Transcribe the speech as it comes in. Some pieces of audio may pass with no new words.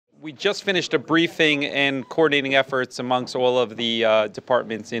We just finished a briefing and coordinating efforts amongst all of the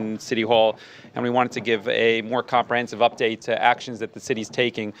departments in City Hall, and we wanted to give a more comprehensive update to actions that the city's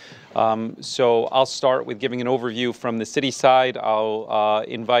taking. So I'll start with giving an overview from the city side. I'll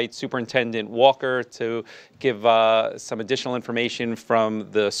invite Superintendent Walker to give some additional information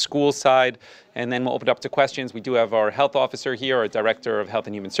from the school side, and then we'll open it up to questions. We do have our health officer here, our Director of Health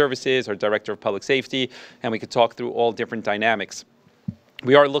and Human Services, our Director of Public Safety, and we could talk through all different dynamics.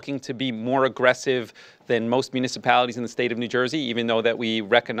 We are looking to be more aggressive than most municipalities in the state of New Jersey, even though that we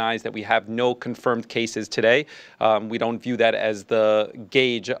recognize that we have no confirmed cases today. We don't view that as the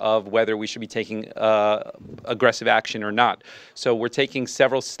gauge of whether we should be taking aggressive action or not. So we're taking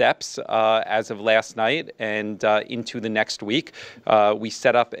several steps as of last night and into the next week. We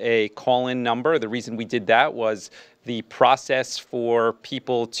set up a call-in number. The reason we did that was the process for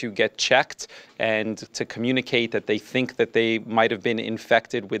people to get checked and to communicate that they think that they might have been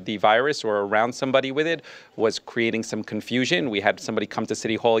infected with the virus or around somebody with it was creating some confusion. We had somebody come to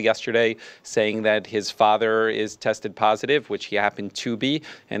City Hall yesterday saying that his father is tested positive, which he happened to be,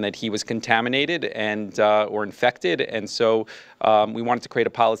 and that he was contaminated and or infected. And so we wanted to create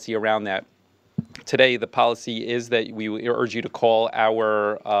a policy around that. Today, the policy is that we urge you to call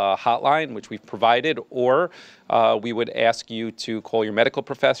our hotline, which we've provided, or we would ask you to call your medical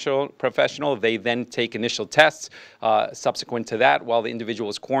professional. They then take initial tests. Subsequent to that, while the individual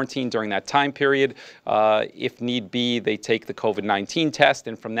is quarantined during that time period, if need be, they take the COVID-19 test.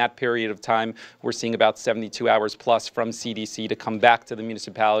 And from that period of time, we're seeing about 72 hours plus from CDC to come back to the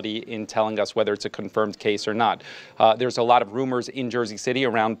municipality in telling us whether it's a confirmed case or not. There's a lot of rumors in Jersey City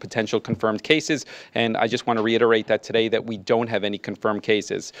around potential confirmed cases, and I just want to reiterate that today that we don't have any confirmed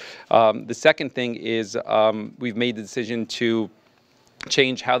cases. The second thing is we've made the decision to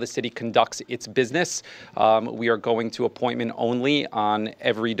change how the city conducts its business. We are going to appointment only on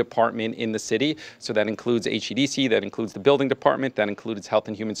every department in the city. So that includes HEDC, that includes the building department, that includes Health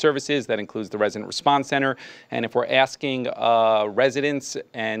and Human Services, that includes the Resident Response Center. And if we're asking residents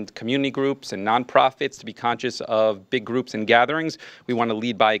and community groups and nonprofits to be conscious of big groups and gatherings, we want to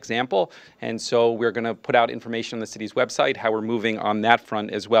lead by example. And so we're going to put out information on the city's website, how we're moving on that front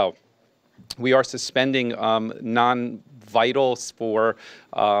as well. We are suspending non-vitals for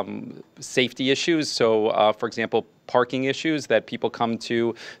safety issues. So, for example, parking issues that people come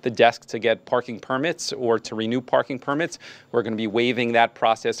to the desk to get parking permits or to renew parking permits. We're going to be waiving that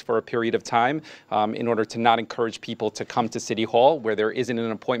process for a period of time in order to not encourage people to come to City Hall where there isn't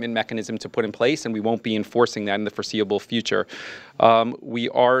an appointment mechanism to put in place, and we won't be enforcing that in the foreseeable future. We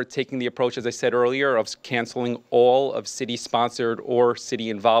are taking the approach, as I said earlier, of canceling all of city-sponsored or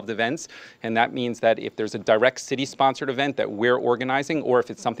city-involved events, and that means that if there's a direct city-sponsored event that we're organizing, or if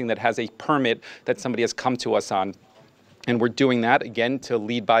it's something that has a permit that somebody has come to us on. And we're doing that, again, to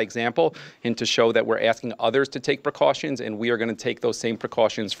lead by example and to show that we're asking others to take precautions, and we are going to take those same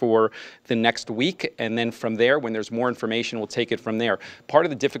precautions for the next week. And then from there, when there's more information, we'll take it from there. Part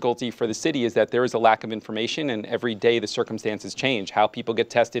of the difficulty for the city is that there is a lack of information, and every day the circumstances change. How people get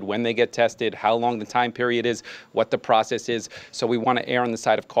tested, when they get tested, how long the time period is, what the process is. So we want to err on the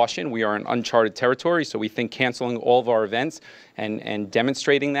side of caution. We are in uncharted territory, so we think canceling all of our events and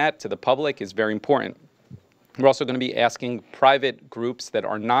demonstrating that to the public is very important. We're also going to be asking private groups that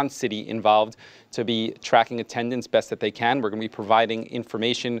are non-city involved to be tracking attendance best that they can. We're going to be providing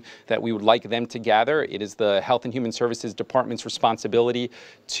information that we would like them to gather. It is the Health and Human Services Department's responsibility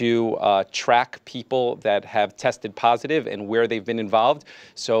to track people that have tested positive and where they've been involved.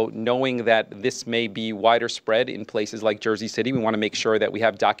 So knowing that this may be wider spread in places like Jersey City, we want to make sure that we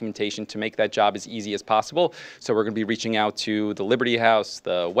have documentation to make that job as easy as possible. So we're going to be reaching out to the Liberty House,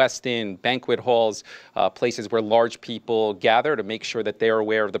 the Westin, banquet halls, places where large people gather to make sure that they are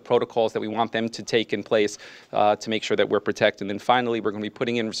aware of the protocols that we want them to take in place to make sure that we're protected. And then finally, we're going to be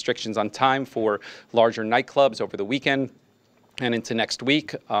putting in restrictions on time for larger nightclubs over the weekend and into next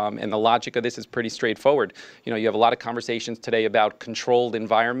week. And the logic of this is pretty straightforward. You know, you have a lot of conversations today about controlled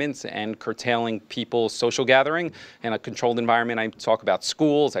environments and curtailing people's social gathering. And a controlled environment, I talk about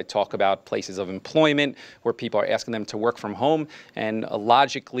schools, I talk about places of employment where people are asking them to work from home. And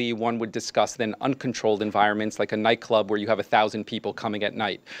logically, one would discuss then uncontrolled environments like a nightclub where you have 1,000 people coming at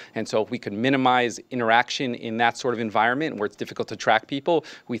night. And so if we could minimize interaction in that sort of environment where it's difficult to track people,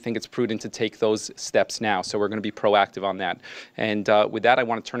 we think it's prudent to take those steps now. So we're going to be proactive on that. And with that, I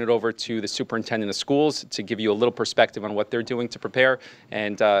want to turn it over to the superintendent of schools to give you a little perspective on what they're doing to prepare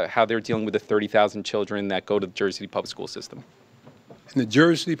and how they're dealing with the 30,000 children that go to the Jersey City Public School System. In the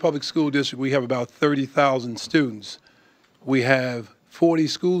Jersey City Public School District, we have about 30,000 students. We have 40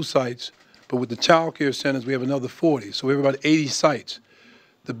 school sites, but with the child care centers, we have another 40. So we have about 80 sites.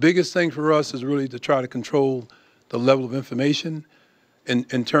 The biggest thing for us is really to try to control the level of information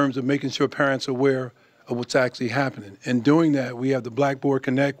in terms of making sure parents are aware of what's actually happening. In doing that, we have the Blackboard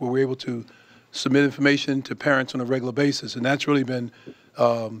Connect where we're able to submit information to parents on a regular basis, and that's really been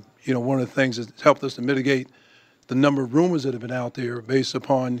one of the things that's helped us to mitigate the number of rumors that have been out there based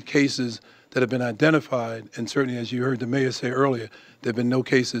upon cases that have been identified. And certainly, as you heard the mayor say earlier, there have been no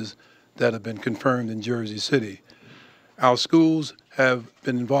cases that have been confirmed in Jersey City. Our schools have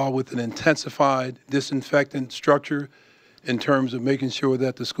been involved with an intensified disinfectant structure in terms of making sure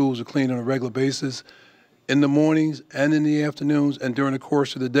that the schools are clean on a regular basis in the mornings and in the afternoons and during the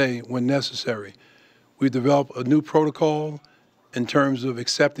course of the day when necessary. We've developed a new protocol in terms of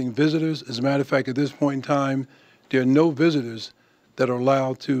accepting visitors. As a matter of fact, at this point in time, there are no visitors that are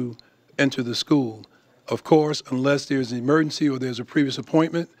allowed to enter the school. Of course, unless there's an emergency or there's a previous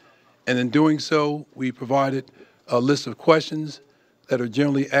appointment, and in doing so, we provided a list of questions that are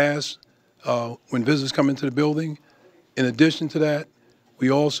generally asked when visitors come into the building. In addition to that, we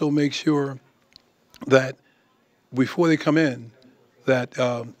also make sure that before they come in, that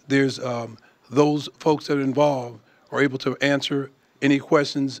there's those folks that are involved are able to answer any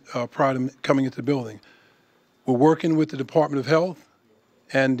questions prior to coming into the building. We're working with the Department of Health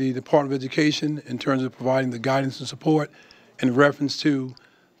and the Department of Education in terms of providing the guidance and support in reference to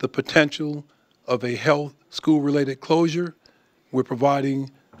the potential of a health school-related closure. We're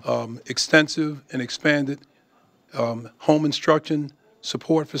providing extensive and expanded home instruction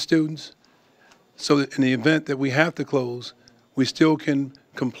support for students so that in the event that we have to close, we still can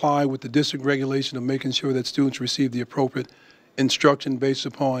comply with the district regulation of making sure that students receive the appropriate instruction based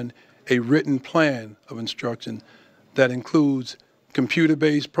upon a written plan of instruction that includes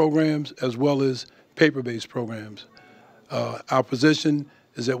computer-based programs as well as paper-based programs. Our position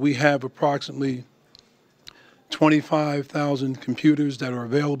is that we have approximately 25,000 computers that are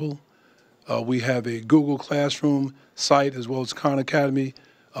available. We have a Google Classroom site as well as Khan Academy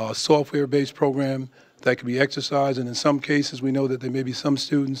software-based program that can be exercised, and in some cases we know that there may be some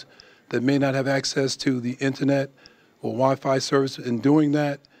students that may not have access to the internet or Wi-Fi service. In doing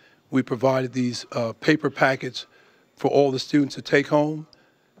that, we provided these paper packets for all the students to take home.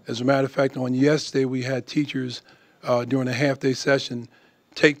 As a matter of fact, on yesterday we had teachers during a half-day session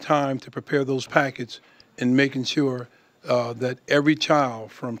take time to prepare those packets and making sure that every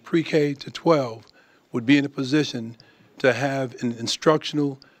child from pre-K to 12 would be in a position to have an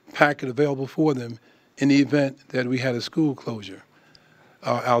instructional packet available for them in the event that we had a school closure.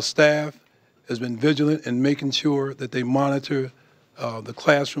 Our staff has been vigilant in making sure that they monitor the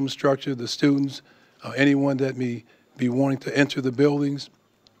classroom structure, the students, anyone that may be wanting to enter the buildings.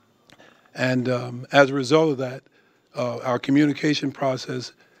 And as a result of that, our communication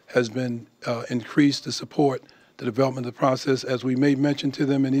process has been increased to support the development of the process. As we made mention to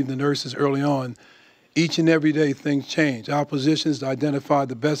them and even the nurses early on, each and every day things change. Our position is to identify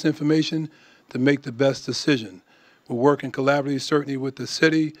the best information to make the best decision. We're working collaboratively, certainly with the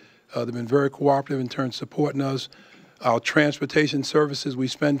city. They've been very cooperative in terms of supporting us. Our transportation services, we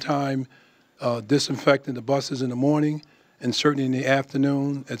spend time disinfecting the buses in the morning and certainly in the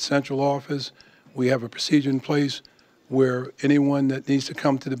afternoon at central office. We have a procedure in place where anyone that needs to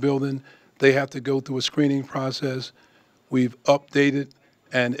come to the building, they have to go through a screening process. We've updated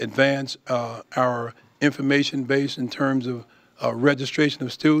and advanced our information base in terms of registration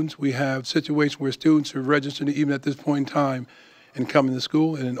of students. We have situations where students are registered even at this point in time and coming to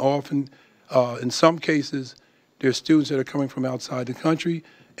school, and often, in some cases, there's students that are coming from outside the country,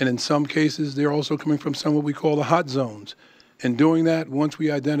 and in some cases, they're also coming from some what we call the hot zones. In doing that, once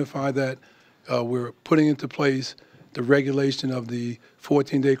we identify that, we're putting into place the regulation of the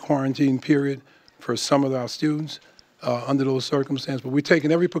 14-day quarantine period for some of our students under those circumstances. But we're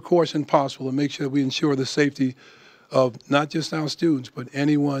taking every precaution possible to make sure that we ensure the safety of not just our students, but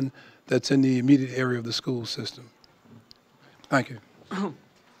anyone that's in the immediate area of the school system. Thank you.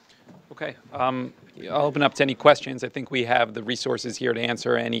 Okay. I'll open up to any questions. I think we have the resources here to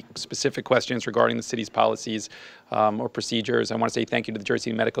answer any specific questions regarding the city's policies or procedures. I want to say thank you to the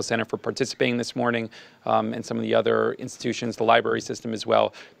Jersey Medical Center for participating this morning and some of the other institutions, the library system as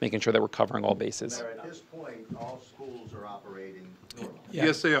well, making sure that we're covering all bases. Mayor, at this point, all schools are operating normally. Yeah.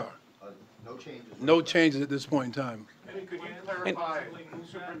 Yes, they are. No changes? No changes at this point in time. And could you clarify,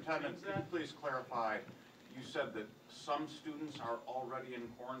 Superintendent, could you please clarify, you said that some students are already in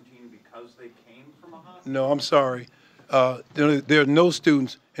quarantine because they came from a hot zone? No, I'm sorry. There are no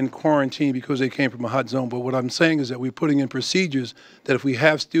students in quarantine because they came from a hot zone, but what I'm saying is that we're putting in procedures that if we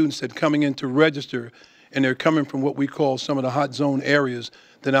have students that are coming in to register and they're coming from what we call some of the hot zone areas,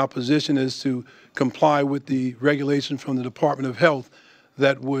 then our position is to comply with the regulation from the Department of Health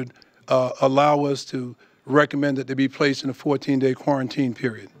that would allow us to recommend that they be placed in a 14-day quarantine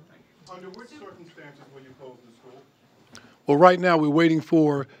period. Under which circumstances will you close the school? Well, right now we're waiting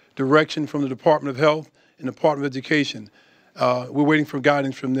for direction from the Department of Health and the Department of Education. We're waiting for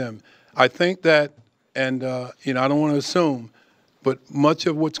guidance from them. I think that, and you know, I don't want to assume, but much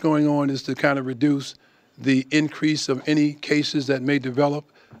of what's going on is to kind of reduce the increase of any cases that may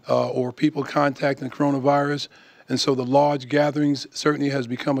develop or people contacting the coronavirus. And so the large gatherings certainly has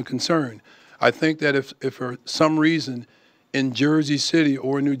become a concern. I think that if for some reason in Jersey City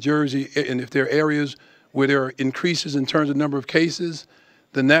or in New Jersey, and if there are areas where there are increases in terms of number of cases,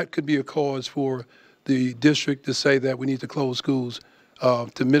 then that could be a cause for the district to say that we need to close schools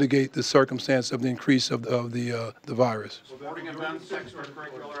to mitigate the circumstance of the increase of the virus. Sporting events,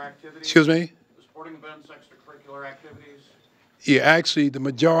 extracurricular activities? Excuse me? The sporting events, extracurricular activities? Yeah, actually, the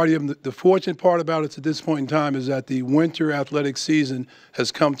majority of them, the fortunate part about it at this point in time is that the winter athletic season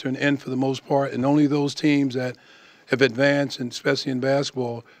has come to an end for the most part, and only those teams that have advanced, and especially in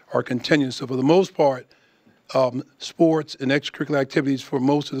basketball, are continuing. So for the most part, sports and extracurricular activities for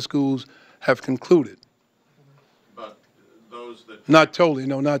most of the schools have concluded. But those that... Not totally,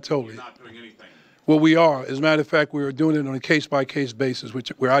 no, not totally. You're not doing anything? Well, we are. As a matter of fact, we are doing it on a case-by-case basis,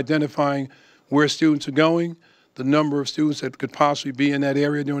 which we're identifying where students are going, the number of students that could possibly be in that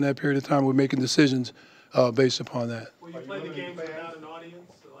area during that period of time. We're making decisions based upon that. Will you play the games without an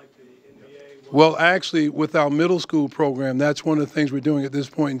audience, like the NBA? Well, actually, with our middle school program, that's one of the things we're doing at this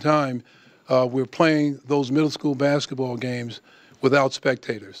point in time. We're playing those middle school basketball games without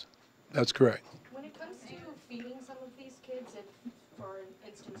spectators. That's correct. When it comes to feeding some of these kids, if, for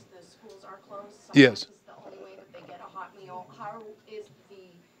instance, the schools are closed, Yes. sometimes it's the only way that they get a hot meal, how is the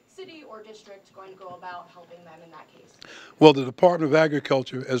city or district going to go about helping them in that case? Well, the Department of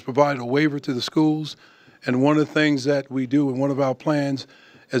Agriculture has provided a waiver to the schools, and one of the things that we do in one of our plans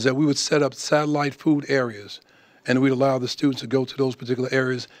is that we would set up satellite food areas, and we'd allow the students to go to those particular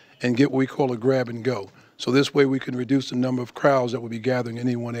areas and get what we call a grab and go. So this way we can reduce the number of crowds that would be gathering in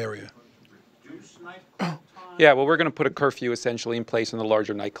any one area. Reduce nightclub time? Yeah, well, we're going to put a curfew essentially in place in the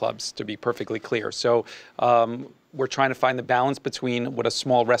larger nightclubs, to be perfectly clear. So we're trying to find the balance between what a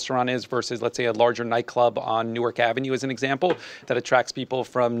small restaurant is versus, let's say, a larger nightclub on Newark Avenue, as an example, that attracts people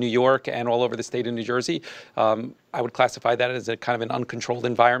from New York and all over the state of New Jersey. I would classify that as a kind of an uncontrolled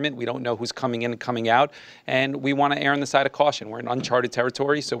environment. We don't know who's coming in and coming out, and we want to err on the side of caution. We're in uncharted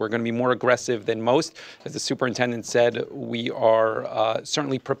territory, so we're going to be more aggressive than most. As the superintendent said, we are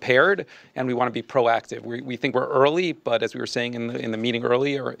certainly prepared, and we want to be proactive. We think we're early, but as we were saying in the meeting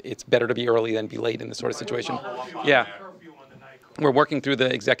earlier, it's better to be early than be late in this sort of situation. Yeah. We're working through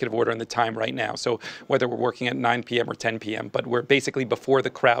the executive order and the time right now, so whether we're working at 9 p.m. or 10 p.m., but we're basically before the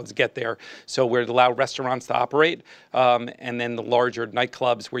crowds get there. So we're to allow restaurants to operate, and then the larger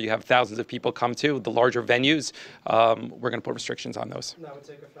nightclubs where you have thousands of people come to, the larger venues, we're going to put restrictions on those. That would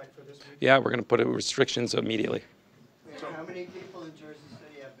take effect for this week? Yeah, we're going to put restrictions immediately. How many people in Jersey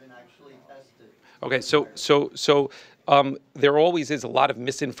City have been actually tested? Okay, so there always is a lot of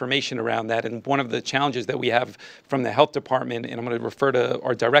misinformation around that, and one of the challenges that we have from the health department, and I'm going to refer to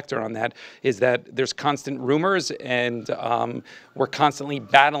our director on that, is that there's constant rumors, and we're constantly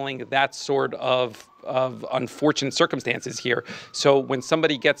battling that sort of unfortunate circumstances here. So when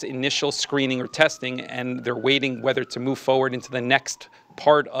somebody gets initial screening or testing and they're waiting whether to move forward into the next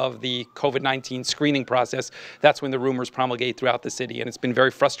part of the COVID-19 screening process, that's when the rumors promulgate throughout the city, and it's been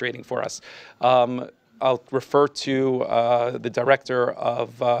very frustrating for us. I'll refer to the Director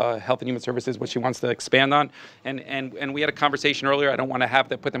of Health and Human Services, what she wants to expand on. And we had a conversation earlier. I don't want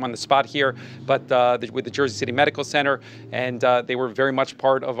to put them on the spot here, but with the Jersey City Medical Center, and they were very much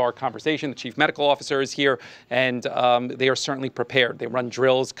part of our conversation. The Chief Medical Officer is here, and they are certainly prepared. They run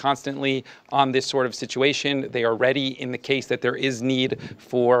drills constantly on this sort of situation. They are ready in the case that there is need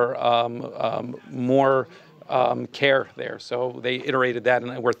for more care there. So they iterated that,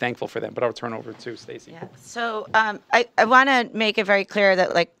 and we're thankful for them. But I'll turn over to Stacy. Yeah. So I want to make it very clear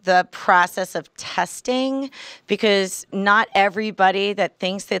that, like, the process of testing, because not everybody that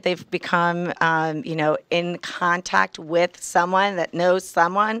thinks that they've become, in contact with someone that knows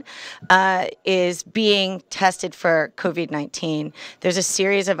someone is being tested for COVID-19. There's a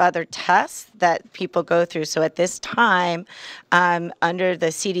series of other tests that people go through. So at this time, under the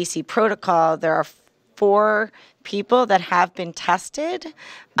CDC protocol, there are 4 people that have been tested,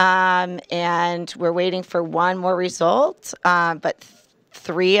 and we're waiting for one more result, but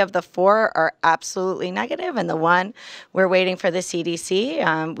 3 of the 4 are absolutely negative, and the one we're waiting for the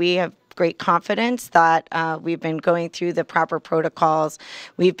CDC. We have great confidence that we've been going through the proper protocols.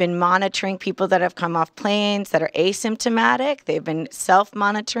 We've been monitoring people that have come off planes that are asymptomatic. They've been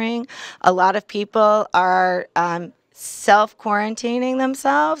self-monitoring. A lot of people are self-quarantining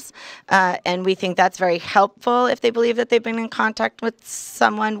themselves, and we think that's very helpful if they believe that they've been in contact with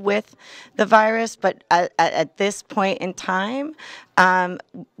someone with the virus. But at this point in time,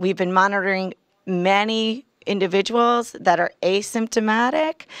 we've been monitoring many individuals that are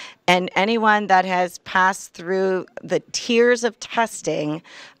asymptomatic, and anyone that has passed through the tiers of testing,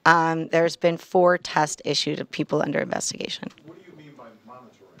 there's been 4 tests issued to people under investigation. What do you mean by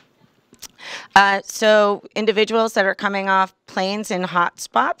monitoring? So individuals that are coming off planes in hot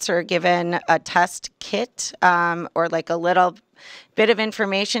spots are given a test kit or like a little bit of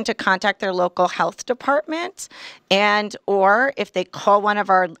information to contact their local health department, and or if they call one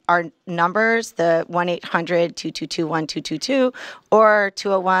of our numbers, the 1-800-222-1222 or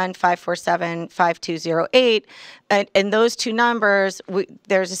 201-547-5208, and those 2 numbers,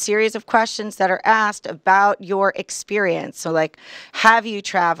 there's a series of questions that are asked about your experience. So like, have you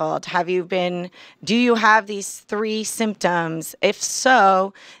traveled? Do you have these 3 symptoms? If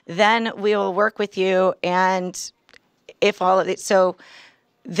so, then we will work with you, and if all of it, so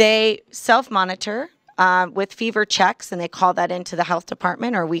they self-monitor with fever checks, and they call that into the health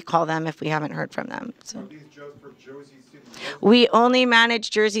department, or we call them if we haven't heard from them. So Are these just for Jersey City residents? we only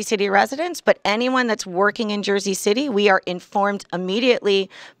manage Jersey City residents, but anyone that's working in Jersey City, we are informed immediately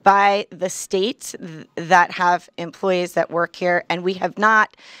by the states that have employees that work here, and we have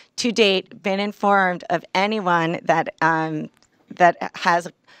not, to date, been informed of anyone that that has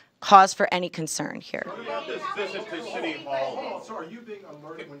cause for any concern here. What about this visit to City Hall? So are you being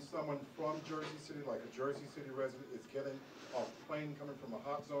alerted when someone from Jersey City, like a Jersey City resident, is getting off a plane coming from a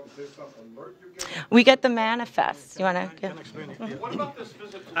hot zone? Is there some alert you're getting? We get the manifest. You want to? What about this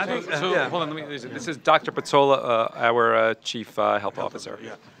visit to I think, City so, hold on, this is Dr. Pizzola, our Chief Health Officer.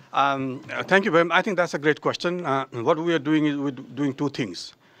 Thank you very much. I think that's a great question. What we are doing is we're doing 2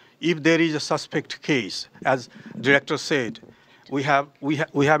 things. If there is a suspect case, as director said, we have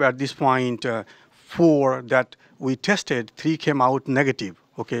at this point 4 that we tested, 3 came out negative,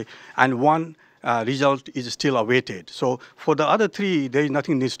 okay, and 1 result is still awaited. So for the other 3, there is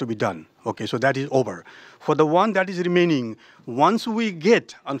nothing needs to be done, okay, so that is over. For the 1 that is remaining, once we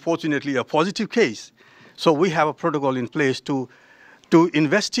get, unfortunately, a positive case, so we have a protocol in place to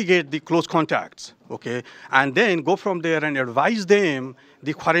investigate the close contacts, okay, and then go from there and advise them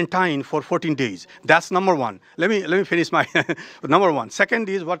the quarantine for 14 days. That's number 1. Let me finish my number 1. Second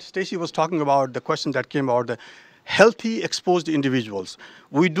is what Stacy was talking about, the question that came about, the healthy exposed individuals.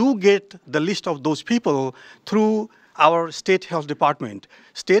 We do get the list of those people through our state health department.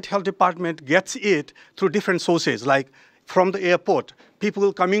 State health department gets it through different sources, like from the airport,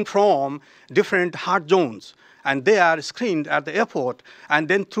 people coming from different hot zones, and they are screened at the airport, and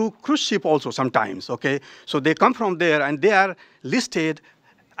then through cruise ship also sometimes, okay? So they come from there, and they are listed,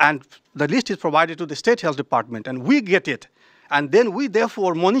 and the list is provided to the state health department, and we get it. And then we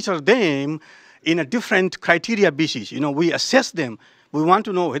therefore monitor them in a different criteria basis. You know, we assess them. We want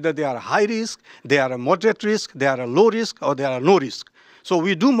to know whether they are high risk, they are a moderate risk, they are a low risk, or they are no risk. So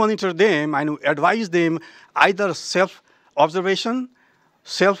we do monitor them and advise them either self-observation,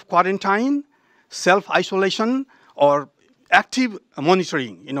 self-quarantine, self-isolation, or active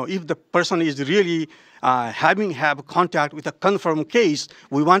monitoring. You know, if the person is really have contact with a confirmed case,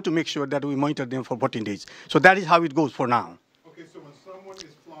 we want to make sure that we monitor them for 14 days. So that is how it goes for now. Okay, so when someone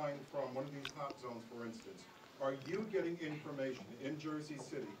is flying from one of these hot zones, for instance, are you getting information in Jersey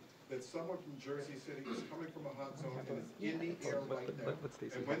City that someone from Jersey City is coming from a hot zone and is in the air right now?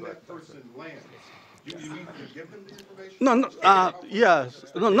 And when that person lands, do you need to give them the information?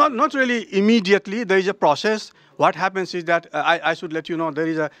 Not really immediately. There is a process. What happens is that I should let you know there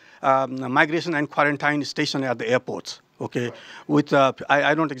is a migration and quarantine station at the airports. Okay, right. With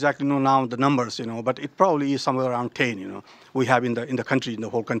I don't exactly know now the numbers, you know, but it probably is somewhere around 10. You know, we have in the country, in the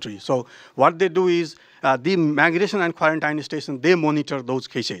whole country. So what they do is the migration and quarantine station, they monitor those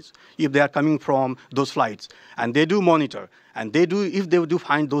cases if they are coming from those flights, and they do monitor. And they do, if they do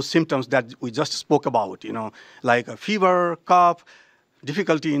find those symptoms that we just spoke about, you know, like a fever, cough,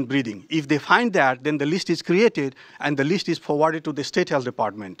 difficulty in breathing. If they find that, then the list is created and the list is forwarded to the state health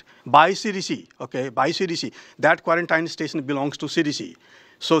department by CDC, okay, by CDC. That quarantine station belongs to CDC.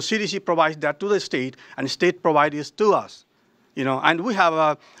 So CDC provides that to the state and state provides it to us. You know, and we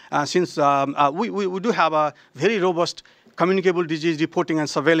have we do have a very robust communicable disease reporting and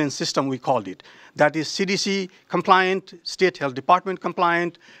surveillance system, we called it. That is CDC compliant, State Health Department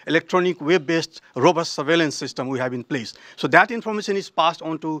compliant, electronic web-based robust surveillance system we have in place. So that information is passed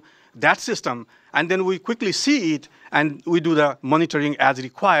on to that system, and then we quickly see it, and we do the monitoring as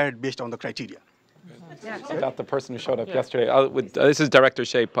required based on the criteria. About the person who showed up yesterday. This is Director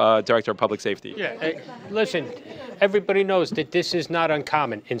Shape, Director of Public Safety. Yeah, listen, everybody knows that this is not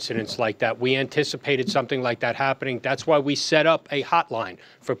uncommon, incidents like that. We anticipated something like that happening. That's why we set up a hotline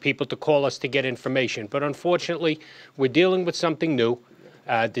for people to call us to get information. But unfortunately, we're dealing with something new.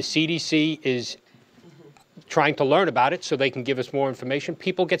 The CDC is trying to learn about it so they can give us more information.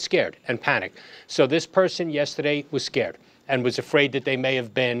 People get scared and panic. So this person yesterday was scared and was afraid that they may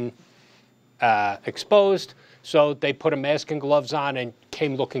have been exposed, so they put a mask and gloves on and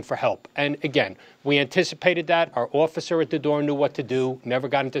came looking for help. And again, we anticipated that. Our officer at the door knew what to do, never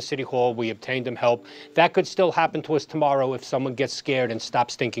got into City Hall. We obtained him help. That could still happen to us tomorrow if someone gets scared and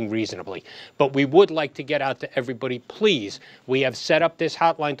stops thinking reasonably. But we would like to get out to everybody. Please, we have set up this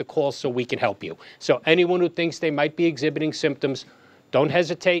hotline to call so we can help you. So anyone who thinks they might be exhibiting symptoms, don't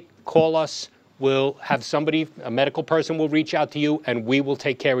hesitate, call us. We'll have somebody, a medical person will reach out to you, and we will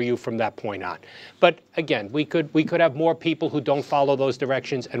take care of you from that point on. But again, we could have more people who don't follow those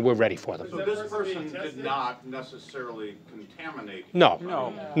directions, and we're ready for them. So this person did not necessarily contaminate? No.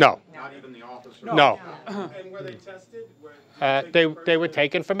 No. No. Not even the officer? No. And were they tested? They were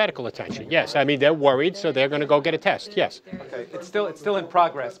taken for medical attention, yes. I mean, they're worried, so they're going to go get a test, yes. Okay, it's still in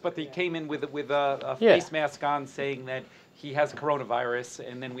progress, but they came in with a face mask on saying that he has coronavirus,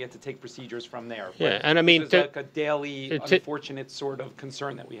 and then we had to take procedures from there. Yeah, and I mean, this is like a daily, unfortunate sort of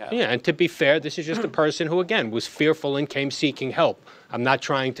concern that we have. Yeah, and to be fair, this is just a person who, again, was fearful and came seeking help. I'm not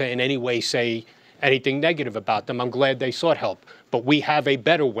trying to in any way say anything negative about them. I'm glad they sought help. But we have a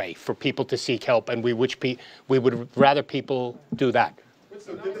better way for people to seek help, and we would rather people do that.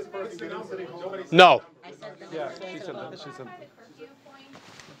 So did this person get in City Hall? No. Yeah, she said that. She said.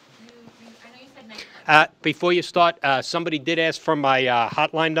 Before you start, somebody did ask for my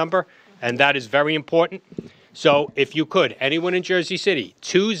hotline number, and that is very important. So if you could, anyone in Jersey City,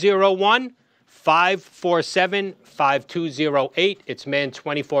 201-547-5208. It's manned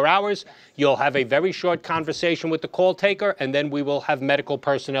 24 hours. You'll have a very short conversation with the call taker, and then we will have medical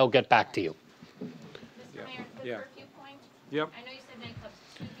personnel get back to you. Mr. Mayor, the curfew point. Yep. I know you said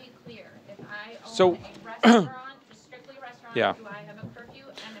nightclubs. To be clear, if I own So- a restaurant, just strictly restaurant, Yeah. do I have a curfew?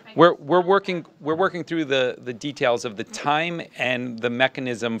 And if I We're working through the details of the time and the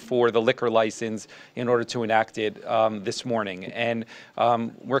mechanism for the liquor license in order to enact it this morning, and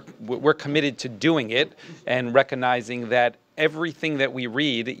we're committed to doing it and recognizing that everything that we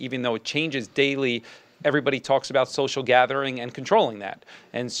read, even though it changes daily, everybody talks about social gathering and controlling that,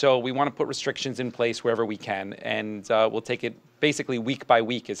 and so we want to put restrictions in place wherever we can, and we'll take it basically week by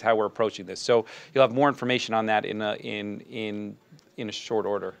week is how we're approaching this. So you'll have more information on that in a short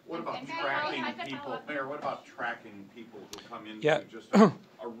order. What about tracking people, Mayor, what about tracking people who come into Yeah. just a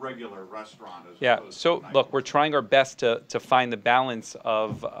regular restaurant as Yeah, opposed so to a look, we're trying our best to find the balance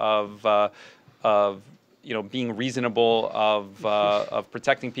of being reasonable, of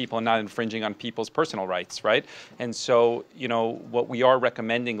protecting people and not infringing on people's personal rights, right? And so, what we are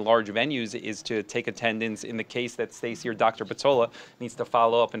recommending large venues is to take attendance in the case that Stacy or Dr. Pizzola needs to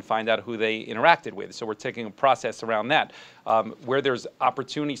follow up and find out who they interacted with. So we're taking a process around that. Where there's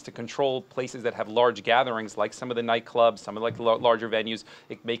opportunities to control places that have large gatherings, like some of the nightclubs, some of the larger venues,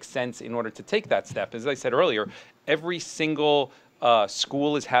 it makes sense in order to take that step. As I said earlier, every single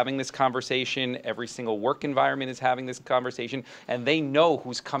school is having this conversation. Every single work environment is having this conversation, and they know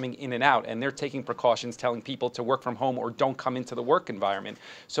who's coming in and out, and they're taking precautions, telling people to work from home or don't come into the work environment.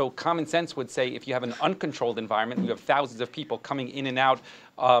 So common sense would say if you have an uncontrolled environment, you have thousands of people coming in and out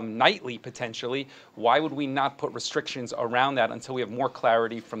nightly potentially, why would we not put restrictions around that until we have more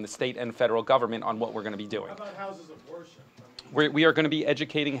clarity from the state and federal government on what we're going to be doing? How about houses of worship? We are going to be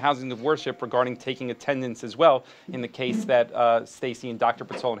educating houses of worship regarding taking attendance as well in the case that Stacy and Dr.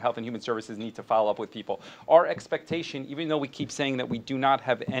 Pizzola and Health and Human Services need to follow up with people. Our expectation, even though we keep saying that we do not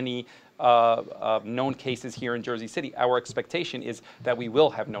have any known cases here in Jersey City, our expectation is that we will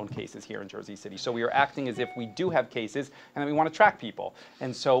have known cases here in Jersey City. So we are acting as if we do have cases and that we want to track people.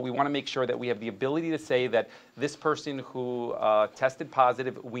 And so we want to make sure that we have the ability to say that this person who tested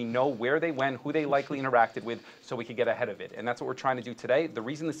positive, we know where they went, who they likely interacted with, so we could get ahead of it. And that's what we're trying to do today. The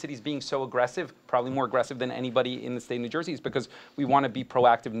reason the city's being so aggressive, probably more aggressive than anybody in the state of New Jersey, is because we want to be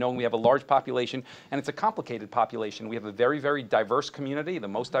proactive, knowing we have a large population, and it's a complicated population. We have a very, very diverse community, the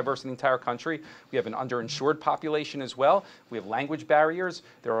most diverse in the entire entire country. We have an underinsured population as well. We have language barriers.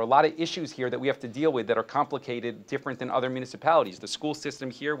 There are a lot of issues here that we have to deal with that are complicated, different than other municipalities. The school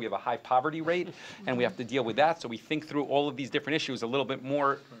system here, we have a high poverty rate, and we have to deal with that. So we think through all of these different issues a little bit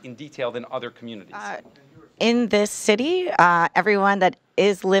more in detail than other communities. In this city, everyone that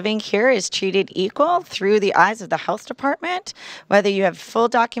is living here is treated equal through the eyes of the health department, whether you have full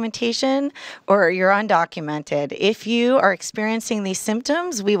documentation or you're undocumented. If you are experiencing these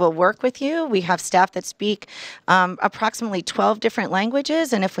symptoms, we will work with you. We have staff that speak approximately 12 different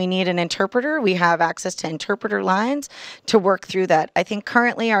languages, and if we need an interpreter, we have access to interpreter lines to work through that. I think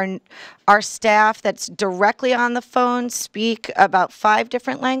currently our staff that's directly on the phone speak about 5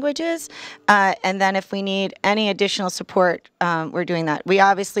 different languages, and then if we need any additional support, we're doing that. We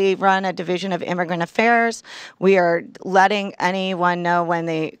obviously run a division of immigrant affairs. We are letting anyone know when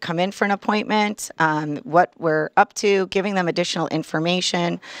they come in for an appointment, what we're up to, giving them additional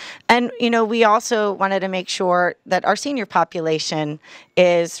information. And, you know, we also wanted to make sure that our senior population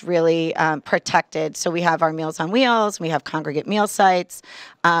is really protected. So we have our Meals on Wheels, we have congregate meal sites.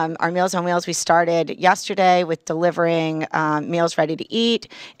 Our Meals on Wheels, we started yesterday with delivering meals ready to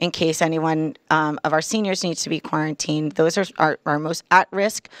eat in case anyone of our seniors needs to be quarantined. Those are our most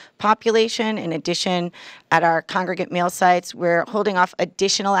at-risk population. In addition, at our congregate meal sites, we're holding off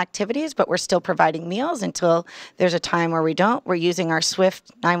additional activities, but we're still providing meals until there's a time where we don't. We're using our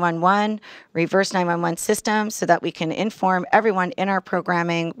Swift 911, reverse 911 system so that we can inform everyone in our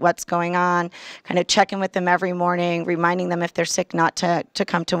programming what's going on, kind of check in with them every morning, reminding them if they're sick not to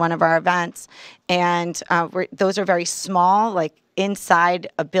come to one of our events. And those are very small, like inside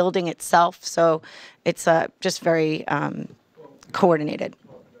a building itself. So it's just very coordinated.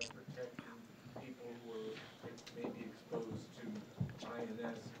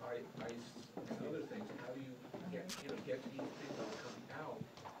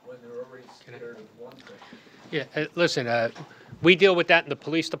 Yeah, listen, we deal with that in the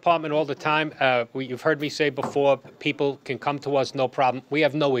police department all the time. You've heard me say before, people can come to us, no problem. We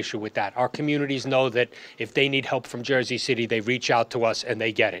have no issue with that. Our communities know that if they need help from Jersey City, they reach out to us and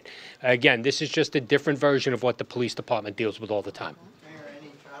they get it. Again, this is just a different version of what the police department deals with all the time. Mayor,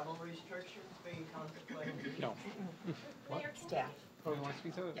 any travel restrictions being contemplated? No. Staff. Oh, you want to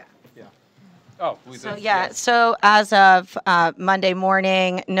speak to it? Yeah. Yeah. Oh, so as of Monday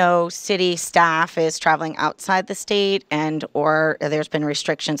morning, no city staff is traveling outside the state, and or there's been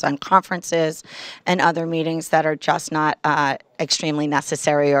restrictions on conferences and other meetings that are just not extremely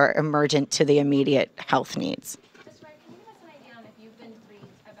necessary or emergent to the immediate health needs. Mr. Mayor, can you give us an idea on if you've been briefed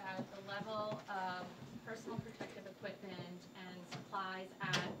about the level of personal protective equipment and supplies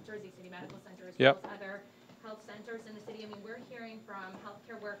at Jersey City Medical Center as well as other health centers in the city? I mean, we're hearing from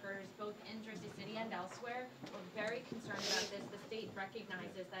healthcare workers both in Jersey City and elsewhere. We're very concerned about this. The state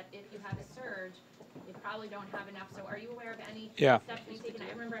recognizes that if you have a surge, you probably don't have enough. So are you aware of any steps being taken?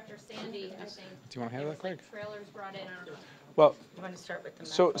 I remember after Sandy, I think, do you want to handle that, Craig? Trailers brought in. Well, You want to start with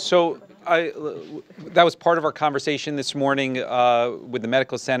the that was part of our conversation this morning with the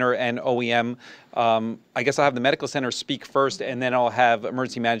medical center and OEM. I guess I'll have the medical center speak first, and then I'll have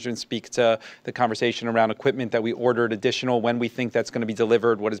emergency management speak to the conversation around equipment that we ordered additional, when we think that's going to be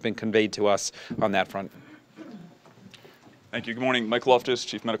delivered, what has been conveyed to us on that front. Thank you. Good morning. Mike Loftus,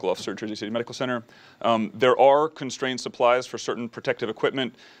 Chief Medical Officer at Jersey City Medical Center. There are constrained supplies for certain protective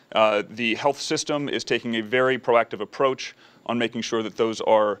equipment. The health system is taking a very proactive approach on making sure that those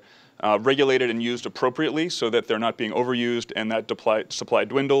are regulated and used appropriately so that they're not being overused and that supply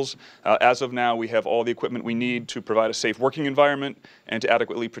dwindles. As of now, we have all the equipment we need to provide a safe working environment and to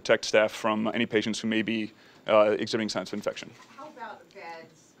adequately protect staff from any patients who may be exhibiting signs of infection. How about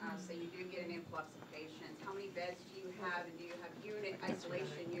beds? So you do get an influx of patients. How many beds do you have, and do you have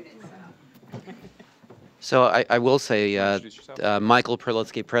isolation units set up? So I will say, Michael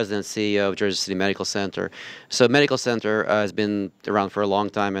Perlotsky, President and CEO of Jersey City Medical Center. So Medical Center has been around for a long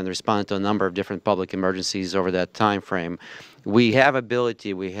time and responded to a number of different public emergencies over that time frame. We have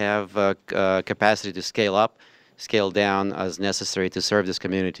ability, we have capacity to scale up, scale down as necessary to serve this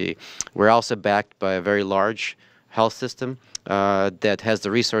community. We're also backed by a very large health system that has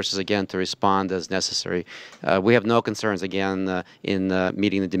the resources, again, to respond as necessary. We have no concerns, again, in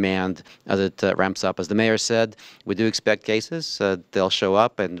meeting the demand as it ramps up. As the mayor said, we do expect cases. They'll show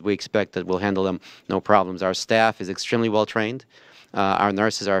up, and we expect that we'll handle them no problems. Our staff is extremely well trained. Our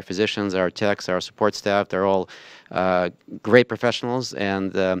nurses, our physicians, our techs, our support staff, they're all great professionals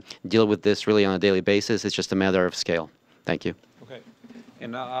and deal with this really on a daily basis. It's just a matter of scale. Thank you.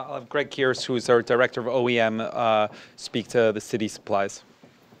 And I'll have Greg Kearse, who's our Director of OEM, speak to the city supplies.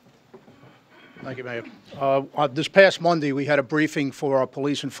 Thank you, Mayor. This past Monday, we had a briefing for our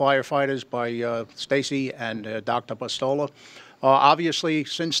police and firefighters by Stacy and Dr. Bastola. Obviously,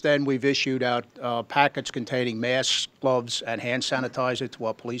 since then, we've issued out packets containing masks, gloves, and hand sanitizer to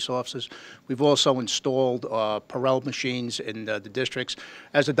our police officers. We've also installed Perel machines in the districts.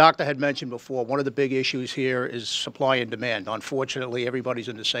 As the doctor had mentioned before, one of the big issues here is supply and demand. Unfortunately, everybody's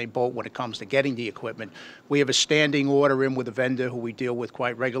in the same boat when it comes to getting the equipment. We have a standing order in with a vendor who we deal with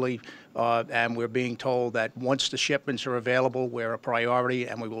quite regularly, and we're being told that once the shipments are available, we're a priority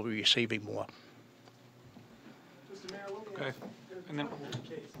and we will be receiving more. Okay. And then,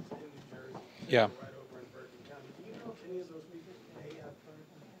 yeah.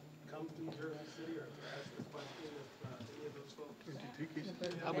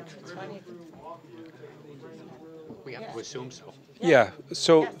 We have to assume so. Yeah.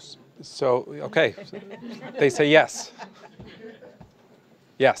 So okay. They say yes.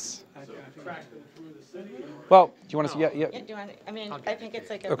 Yes. Well, do you want to? Yeah. Do you want to, I mean, I think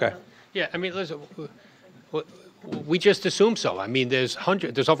it's like a. Okay. Yeah, I mean, listen, we just assume so. I mean, there's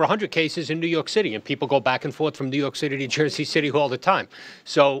over 100 cases in New York City, and people go back and forth from New York City to Jersey City all the time.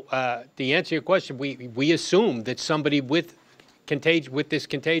 So, to answer your question, we assume that somebody with this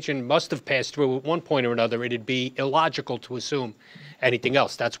contagion must have passed through at one point or another. It'd be illogical to assume anything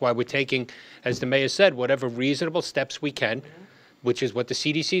else. That's why we're taking, as the mayor said, whatever reasonable steps we can, which is what the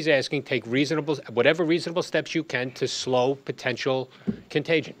CDC is asking. Take whatever reasonable steps you can to slow potential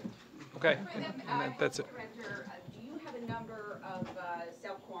contagion. Okay. That's it. Do you have a number of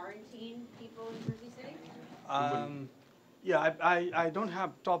self-quarantine people in Jersey City? Yeah, I don't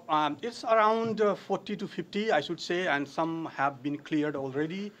have top. It's around 40 to 50, I should say, and some have been cleared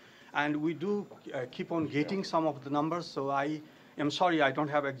already. And we do keep on getting some of the numbers, so I am sorry I don't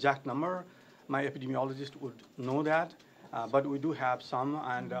have exact number. My epidemiologist would know that. But we do have some,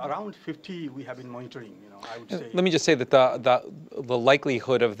 and around 50 we have been monitoring, I would say. Let me just say that the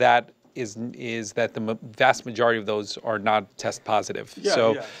likelihood of that is that the vast majority of those are not test positive.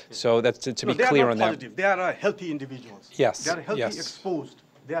 Yeah, so that's to be they clear are on not that. positive. They are healthy individuals. Yes. They are healthy, yes. exposed.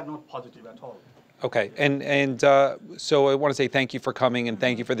 They are not positive at all. Okay, and so I want to say thank you for coming and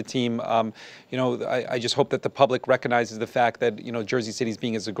thank you for the team. I just hope that the public recognizes the fact that Jersey City is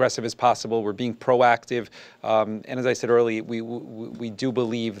being as aggressive as possible. We're being proactive, and as I said earlier, we do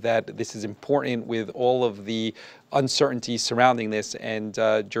believe that this is important with all of the uncertainty surrounding this, and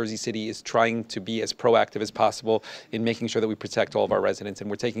Jersey City is trying to be as proactive as possible in making sure that we protect all of our residents, and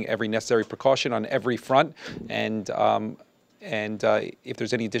we're taking every necessary precaution on every front. And if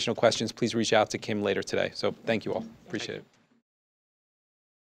there's any additional questions, please reach out to Kim later today. So thank you all. Appreciate it.